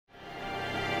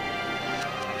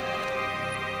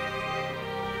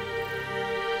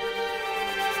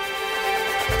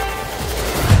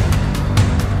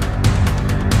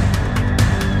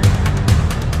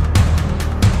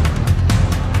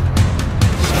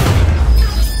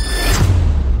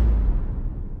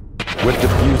With the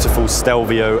beautiful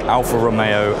Stelvio, Alfa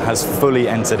Romeo has fully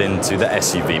entered into the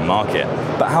SUV market.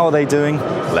 But how are they doing?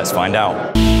 Let's find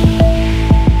out.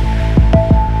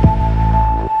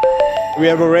 We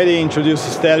have already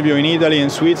introduced Stelvio in Italy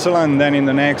and Switzerland, then in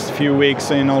the next few weeks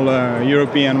in all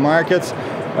European markets.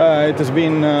 It has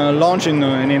been launched in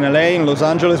LA, in Los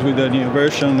Angeles, with the new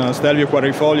version Stelvio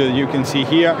Quadrifoglio that you can see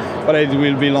here, but it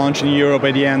will be launched in Europe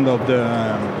at the end of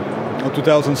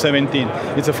 2017.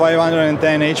 It's a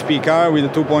 510 HP car with a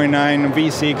 2.9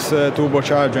 V6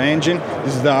 turbocharged engine.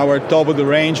 This is our top of the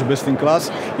range, best in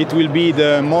class. It will be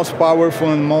the most powerful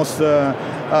and most,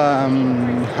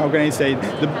 how can I say,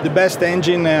 the best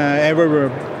engine ever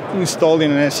installed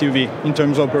in an SUV in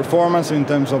terms of performance, in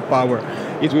terms of power.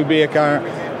 It will be a car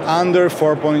under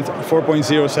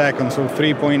 4.0 seconds, so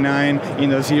 3.9 in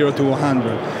the 0 to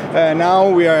 100. Now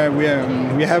we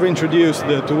have introduced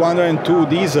the 202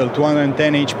 diesel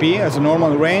 210 HP as a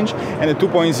normal range, and the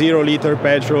 2.0 liter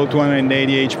petrol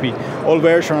 280 HP. All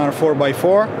versions are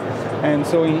 4x4, and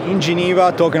so in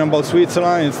Geneva, talking about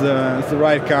Switzerland, it's the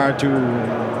right car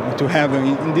to have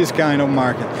in this kind of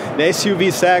market. The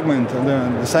SUV segment,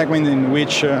 the segment in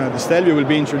which the Stelvio will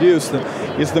be introduced,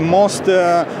 is the most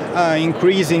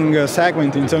increasing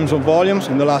segment in terms of volumes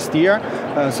in the last year.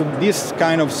 So this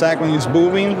kind of segment is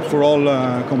booming for all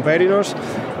competitors,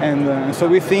 and so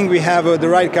we think we have the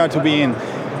right car to be in.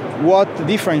 What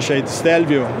differentiates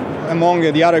Stelvio among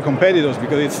the other competitors,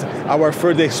 because it's our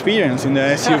first experience in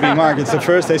the SUV market, it's the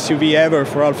first SUV ever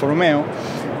for Alfa Romeo,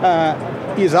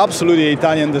 is absolutely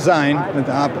Italian design.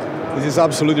 This is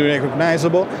absolutely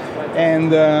recognizable,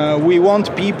 and we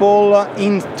want people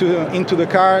into the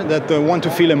car that want to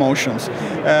feel emotions.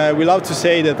 We love to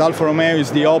say that Alfa Romeo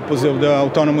is the opposite of the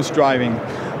autonomous driving.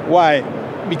 Why?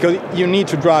 Because you need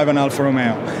to drive an Alfa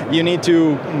Romeo. You need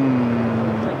to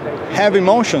have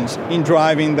emotions in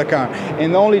driving the car,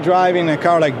 and only driving a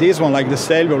car like this one, like the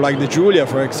Stelvio, like the Giulia,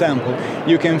 for example,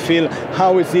 you can feel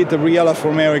how is it a real Alfa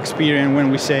Romeo experience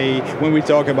when we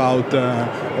talk about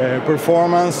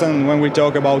performance and when we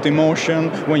talk about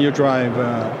emotion when you drive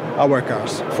our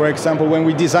cars. For example, when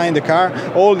we design the car,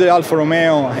 all the Alfa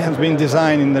Romeo has been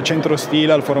designed in the Centro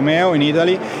Stile Alfa Romeo in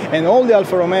Italy, and all the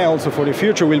Alfa Romeo also for the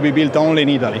future will be built only in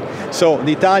Italy. So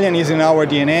the Italian is in our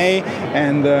DNA,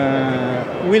 and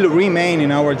will remain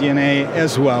in our DNA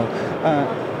as well.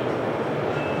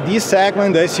 This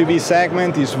segment, the SUV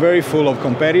segment, is very full of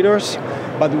competitors,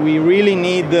 but we really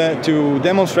need to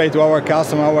demonstrate to our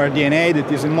customer, our DNA,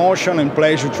 that is emotion and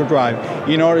pleasure to drive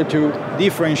in order to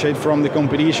differentiate from the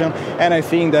competition. And I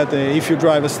think that if you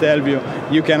drive a Stelvio,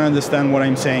 you can understand what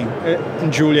I'm saying,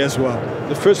 and Giulia as well.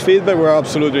 The first feedback were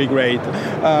absolutely great.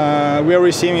 We are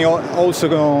receiving also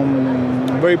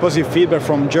very positive feedback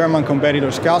from German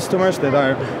competitors' customers that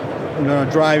are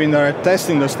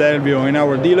testing the Stelvio in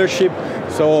our dealership.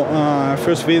 So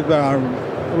first feedback are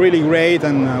really great,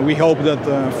 and we hope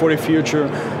that for the future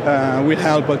will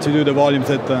help to do the volumes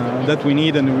that we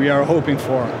need and we are hoping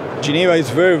for. Geneva is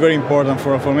very, very important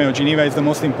for Alfa Romeo. Geneva is the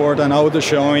most important auto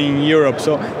show in Europe,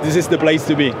 so this is the place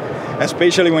to be,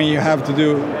 especially when you have to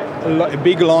do a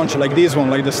big launch like this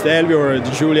one, like the Stelvio or the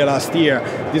Giulia last year.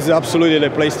 This is absolutely the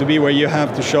place to be, where you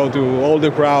have to show to all the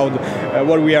crowd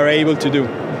what we are able to do.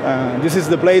 This is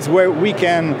the place where we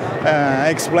can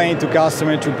explain to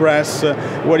customers, to press,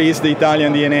 what is the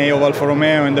Italian DNA of Alfa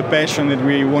Romeo and the passion that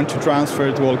we want to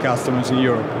transfer to all customers in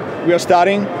Europe. We are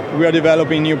starting, we are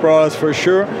developing new products for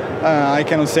sure. I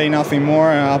cannot say nothing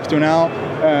more up to now.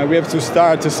 We have to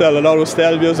start to sell a lot of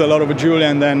Stelvios, a lot of Giulia,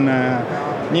 and then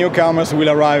newcomers will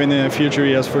arrive in the future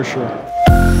years for sure.